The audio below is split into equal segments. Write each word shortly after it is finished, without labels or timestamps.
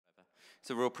It's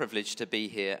a real privilege to be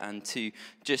here and to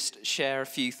just share a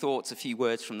few thoughts, a few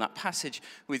words from that passage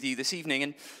with you this evening.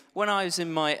 And when I was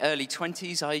in my early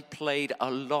 20s, I played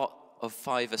a lot of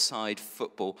five-a-side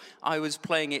football. I was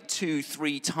playing it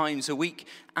 2-3 times a week,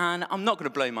 and I'm not going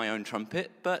to blow my own trumpet,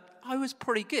 but I was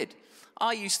pretty good.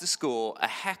 I used to score a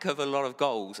heck of a lot of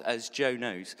goals, as Joe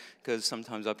knows, because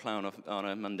sometimes I play on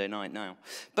a Monday night now.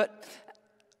 But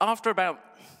after about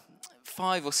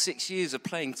 5 or 6 years of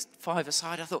playing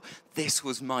five-a-side, I thought, this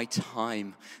was my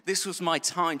time. This was my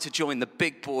time to join the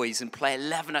big boys and play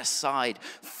 11-a-side,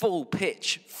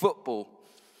 full-pitch football.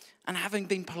 And having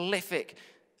been prolific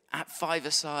at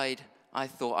five-a-side, I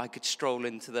thought I could stroll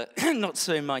into the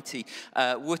not-so-mighty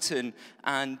Wootton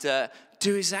and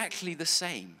do exactly the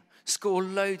same. Score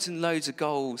loads and loads of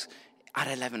goals at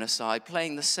 11-a-side,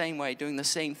 playing the same way, doing the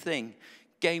same thing.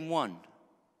 Game 1,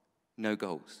 no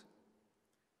goals.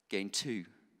 Game 2,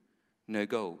 no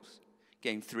goals.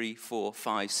 Game 3, 4,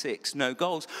 5, 6, no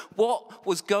goals. What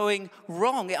was going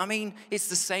wrong? I mean, it's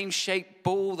the same shaped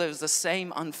ball. There was the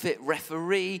same unfit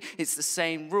referee. It's the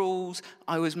same rules.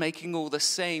 I was making all the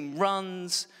same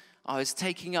runs. I was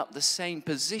taking up the same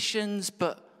positions,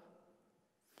 but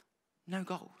no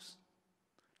goals.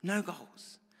 No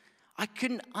goals. I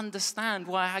couldn't understand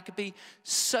why I could be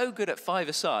so good at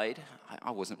five-a-side.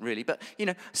 I wasn't really, but,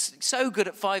 so good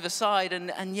at five-a-side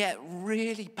and yet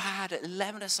really bad at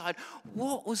 11-a-side.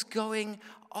 What was going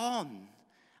on?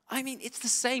 I mean, it's the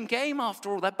same game after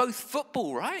all. They're both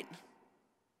football, right?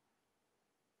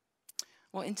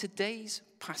 Well, in today's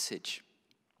passage,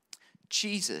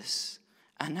 Jesus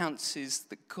announces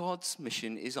that God's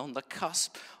mission is on the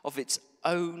cusp of its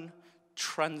own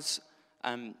transitional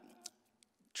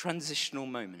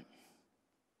moment.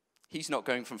 He's not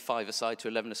going from five-a-side to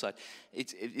 11-a-side.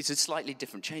 It's a slightly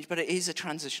different change, but it is a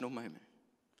transitional moment.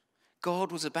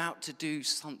 God was about to do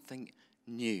something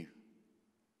new.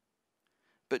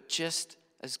 But just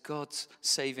as God's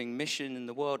saving mission in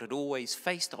the world had always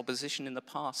faced opposition in the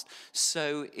past,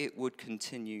 so it would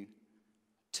continue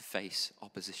to face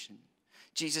opposition.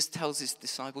 Jesus tells his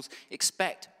disciples,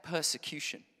 expect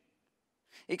persecution.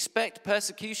 Expect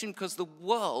persecution because the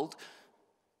world,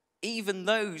 even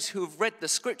those who have read the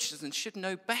scriptures and should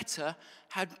know better,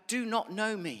 do not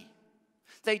know me.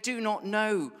 They do not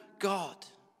know God.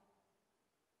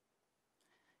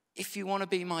 If you want to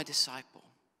be my disciple,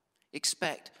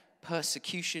 expect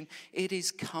persecution. It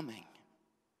is coming.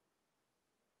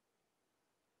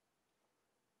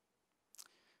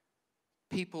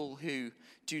 People who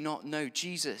do not know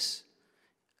Jesus'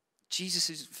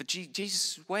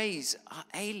 ways are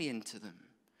alien to them.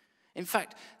 In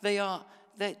fact, they're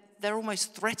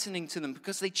almost threatening to them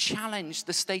because they challenge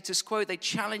the status quo. They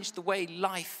challenge the way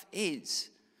life is.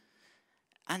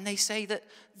 And they say that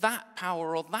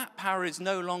power is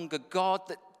no longer God,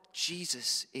 that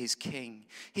Jesus is king.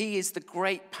 He is the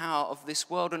great power of this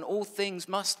world, and all things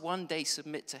must one day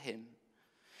submit to him.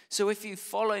 So if you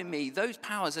follow me, those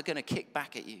powers are going to kick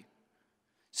back at you.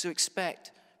 So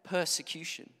expect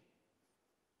persecution.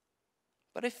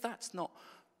 But if that's not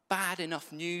bad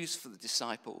enough news for the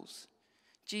disciples,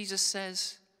 Jesus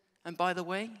says, and by the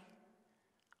way,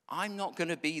 I'm not going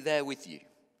to be there with you.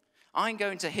 I'm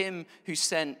going to him who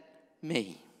sent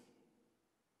me.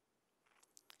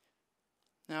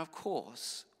 Now, of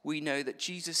course, we know that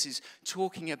Jesus is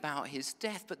talking about his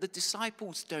death, but the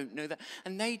disciples don't know that,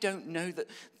 and they don't know that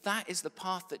that is the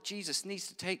path that Jesus needs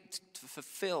to take to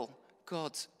fulfill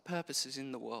God's purposes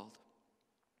in the world.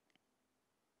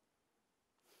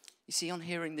 You see, on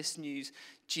hearing this news,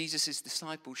 Jesus'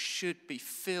 disciples should be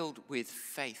filled with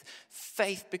faith.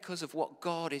 Faith because of what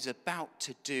God is about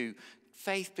to do.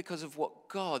 Faith because of what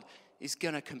God is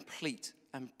going to complete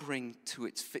and bring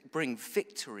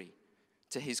victory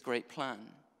to his great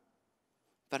plan.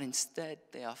 But instead,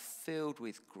 they are filled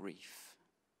with grief.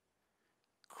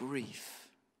 Grief.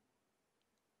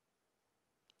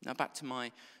 Now back to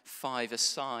my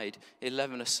 5-a-side,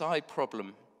 11-a-side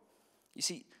problem. You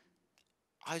see,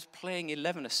 I was playing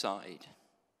 11-a-side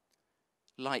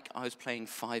like I was playing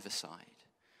 5-a-side.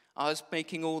 I was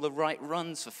making all the right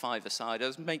runs for 5-a-side. I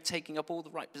was taking up all the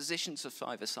right positions for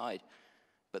 5-a-side.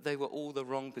 But they were all the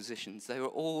wrong positions. They were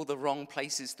all the wrong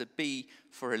places to be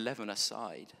for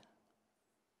 11-a-side.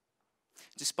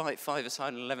 Despite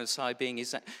 5-a-side and 11-a-side being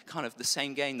kind of the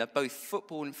same game, they're both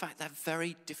football. In fact, they're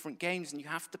very different games, and you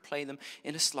have to play them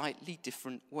in a slightly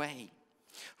different way.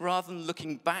 Rather than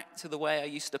looking back to the way I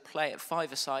used to play at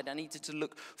 5-a-side, I needed to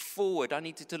look forward. I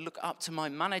needed to look up to my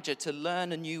manager to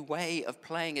learn a new way of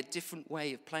playing, a different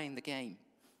way of playing the game.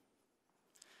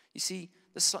 You see,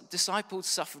 the disciples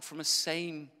suffered from the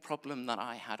same problem that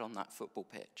I had on that football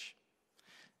pitch.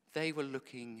 They were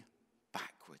looking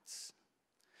backwards.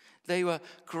 They were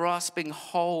grasping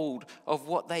hold of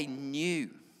what they knew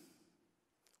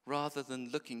rather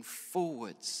than looking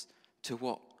forwards to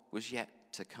what was yet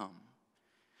to come.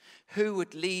 Who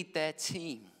would lead their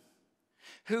team?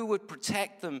 Who would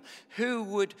protect them? Who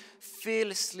would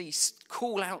fearlessly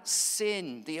call out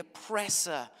sin, the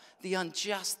oppressor, the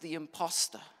unjust, the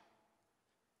imposter?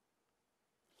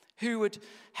 Who would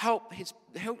help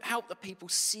the people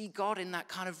see God in that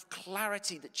kind of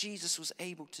clarity that Jesus was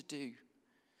able to do?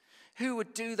 Who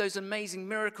would do those amazing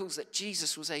miracles that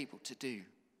Jesus was able to do?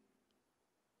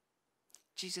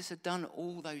 Jesus had done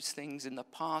all those things in the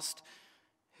past.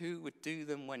 Who would do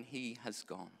them when he has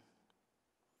gone?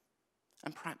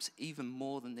 And perhaps even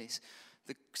more than this,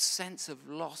 the sense of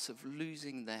loss of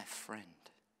losing their friend,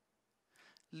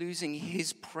 losing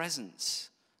his presence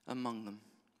among them.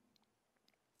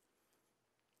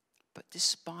 But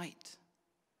despite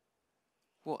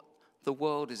what the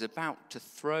world is about to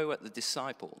throw at the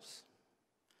disciples,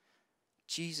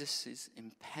 Jesus'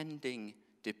 impending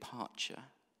departure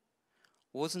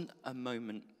wasn't a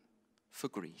moment for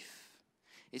grief.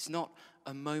 It's not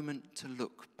a moment to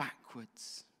look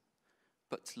backwards,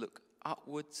 but to look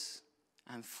upwards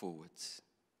and forwards.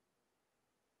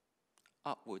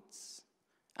 Upwards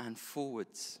and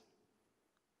forwards.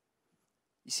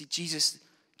 You see,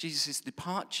 Jesus'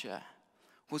 departure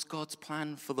was God's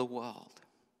plan for the world.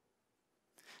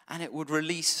 And it would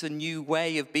release a new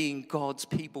way of being God's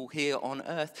people here on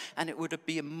earth. And it would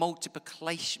be a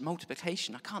multiplication.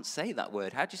 I can't say that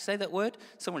word. How do you say that word?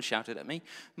 Someone shouted at me.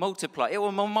 Multiply. It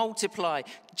will multiply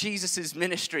Jesus'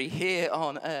 ministry here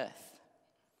on earth.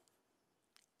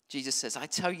 Jesus says, I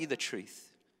tell you the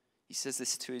truth. He says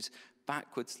this to his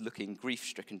backwards-looking,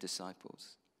 grief-stricken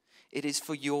disciples. It is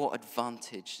for your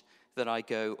advantage that I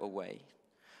go away.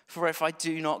 For if I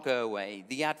do not go away,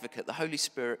 the advocate, the Holy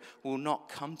Spirit, will not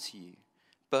come to you.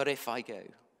 But if I go,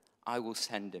 I will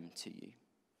send him to you.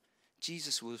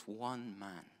 Jesus was one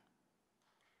man.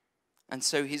 And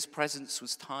so his presence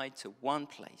was tied to one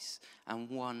place and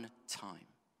one time.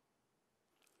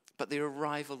 But the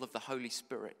arrival of the Holy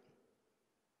Spirit,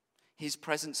 his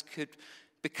presence could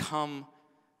become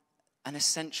an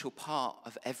essential part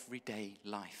of everyday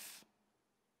life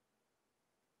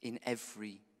in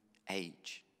every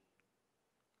age.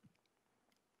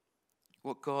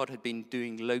 What God had been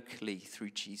doing locally through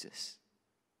Jesus,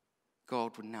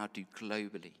 God would now do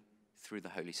globally through the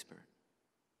Holy Spirit.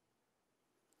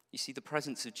 You see, the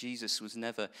presence of Jesus was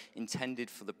never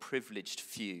intended for the privileged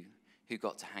few who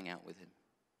got to hang out with him.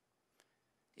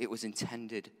 It was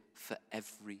intended for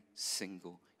every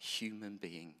single human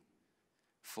being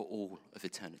for all of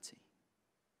eternity.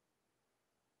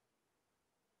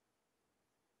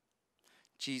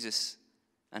 Jesus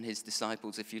and his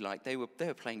disciples, if you like, they were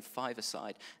playing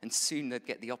five-a-side, and soon they'd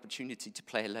get the opportunity to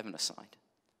play 11-a-side.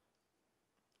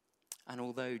 And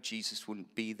although Jesus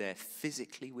wouldn't be there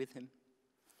physically with him,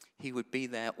 he would be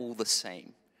there all the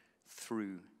same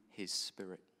through his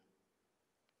Spirit.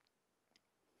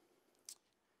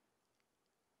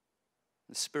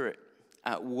 The Spirit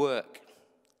at work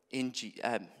in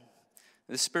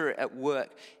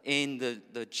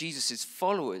the Jesus'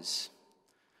 followers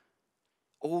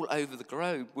all over the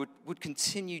globe would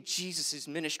continue Jesus'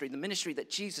 ministry. The ministry that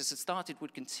Jesus had started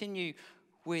would continue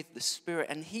with the Spirit.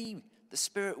 And the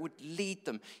Spirit would lead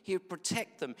them. He would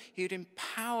protect them. He would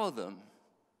empower them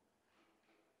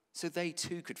so they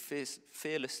too could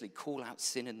fearlessly call out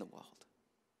sin in the world.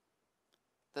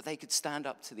 That they could stand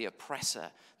up to the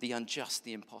oppressor, the unjust,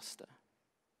 the imposter.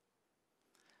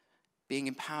 Being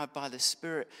empowered by the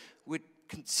Spirit would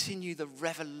continue the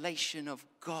revelation of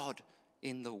God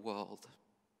in the world.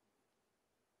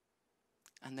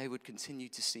 And they would continue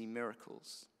to see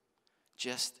miracles,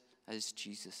 just as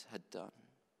Jesus had done.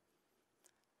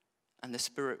 And the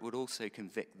Spirit would also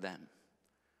convict them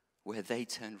where they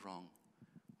turned wrong,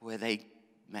 where they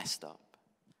messed up.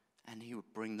 And he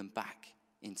would bring them back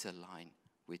into line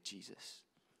with Jesus.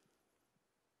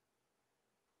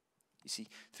 You see,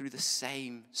 through the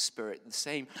same Spirit, the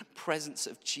same presence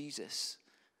of Jesus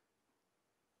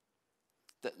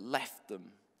that left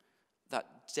them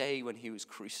that day when he was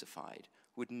crucified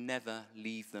would never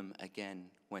leave them again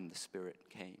when the Spirit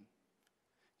came,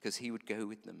 because he would go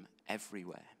with them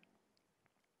everywhere.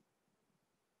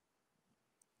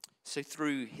 So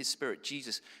through his Spirit,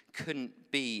 Jesus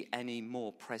couldn't be any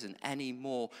more present, any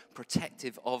more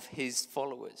protective of his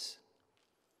followers.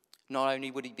 Not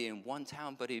only would he be in one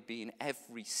town, but he'd be in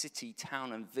every city,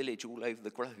 town, and village all over the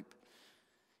globe.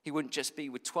 He wouldn't just be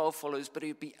with 12 followers, but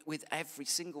he'd be with every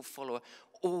single follower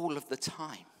all of the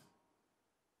time.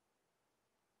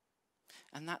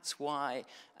 And that's why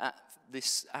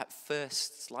this at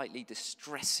first slightly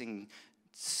distressing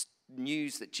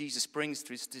news that Jesus brings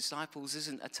to his disciples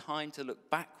isn't a time to look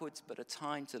backwards, but a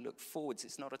time to look forwards.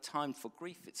 It's not a time for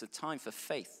grief, it's a time for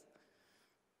faith.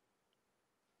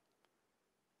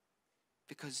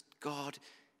 Because God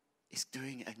is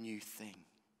doing a new thing.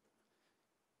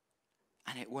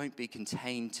 And it won't be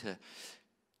contained to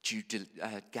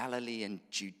Galilee and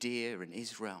Judea and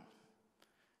Israel,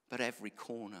 but every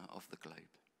corner of the globe.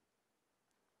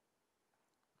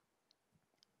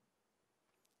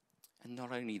 And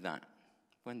not only that,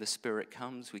 when the Spirit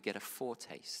comes, we get a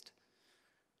foretaste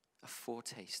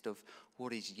of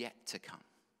what is yet to come.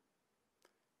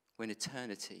 When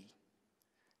eternity,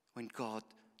 when God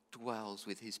dwells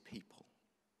with his people.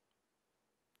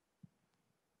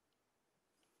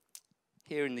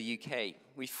 Here in the UK,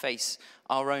 we face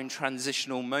our own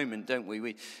transitional moment, don't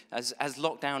we? As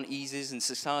lockdown eases and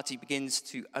society begins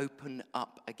to open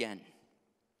up again.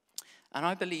 And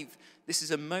I believe this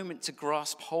is a moment to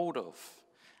grasp hold of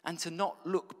and to not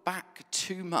look back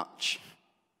too much,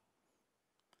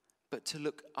 but to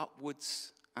look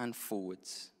upwards and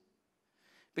forwards.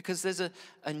 Because there's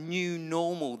a new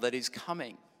normal that is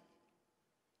coming.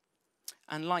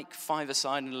 And like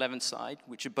five-a-side and 11-side,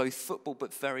 which are both football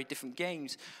but very different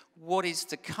games, what is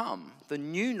to come, the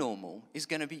new normal, is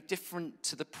going to be different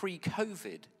to the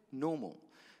pre-COVID normal.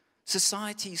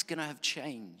 Society's going to have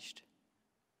changed.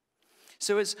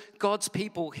 So as God's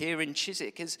people here in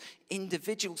Chiswick, as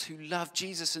individuals who love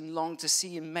Jesus and long to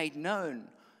see him made known,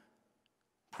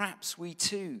 perhaps we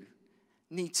too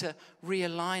need to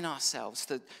realign ourselves,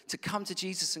 to come to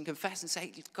Jesus and confess and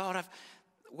say, God,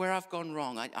 where I've gone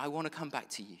wrong, I want to come back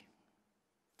to you.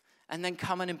 And then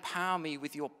come and empower me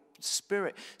with your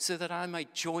Spirit so that I may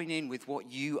join in with what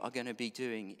you are going to be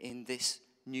doing in this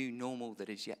new normal that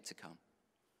is yet to come.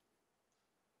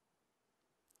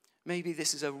 Maybe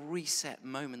this is a reset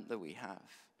moment that we have,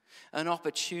 an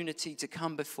opportunity to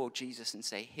come before Jesus and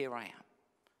say, here I am.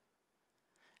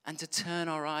 And to turn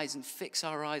our eyes and fix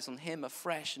our eyes on him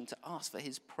afresh and to ask for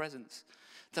his presence,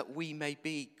 that we may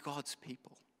be God's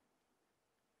people.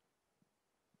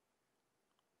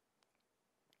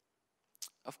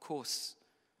 Of course,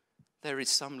 there is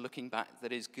some looking back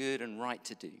that is good and right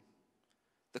to do.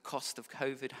 The cost of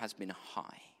COVID has been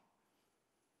high.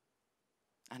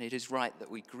 And it is right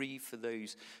that we grieve for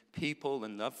those people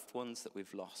and loved ones that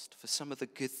we've lost, for some of the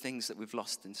good things that we've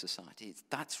lost in society.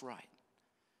 That's right.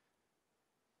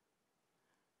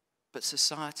 But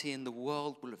society and the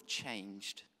world will have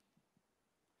changed.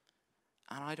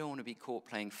 And I don't want to be caught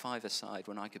playing five-a-side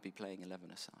when I could be playing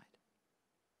 11-a-side.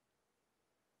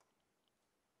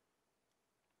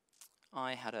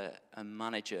 I had a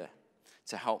manager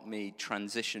to help me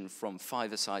transition from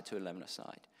five-a-side to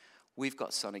 11-a-side. We've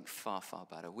got something far, far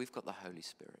better. We've got the Holy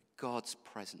Spirit, God's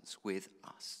presence with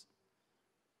us.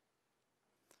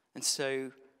 And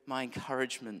so my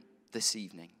encouragement this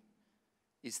evening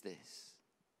is this.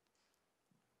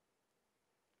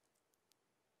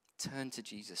 Turn to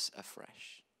Jesus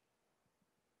afresh.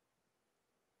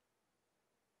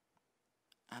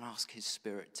 And ask his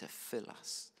Spirit to fill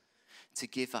us, to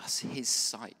give us his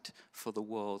sight for the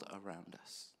world around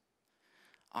us.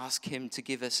 Ask him to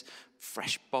give us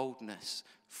fresh boldness,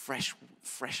 fresh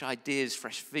ideas,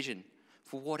 fresh vision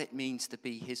for what it means to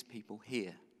be his people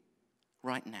here,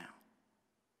 right now.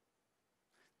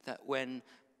 That when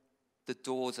the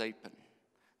doors open,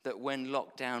 that when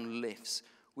lockdown lifts,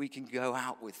 we can go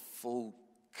out with full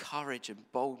courage and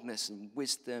boldness and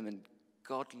wisdom and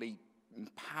godly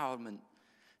empowerment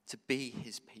to be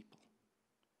his people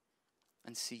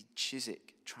and see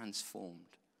Chiswick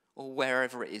transformed. Or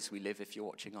wherever it is we live, if you're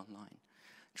watching online,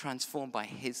 transformed by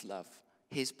his love,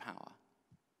 his power.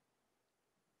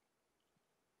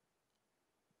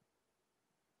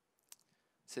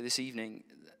 So this evening,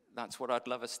 that's what I'd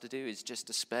love us to do, is just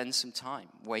to spend some time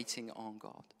waiting on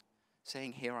God,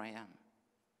 saying, here I am.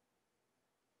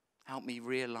 Help me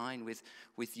realign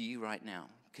with you right now.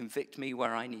 Convict me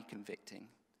where I need convicting,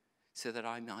 so that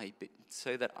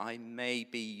I may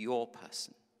be your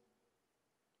person.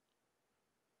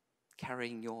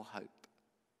 Carrying your hope,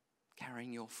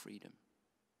 carrying your freedom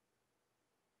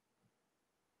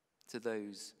to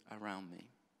those around me.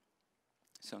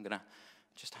 So I'm going to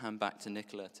just hand back to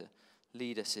Nicola to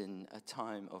lead us in a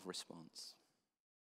time of response.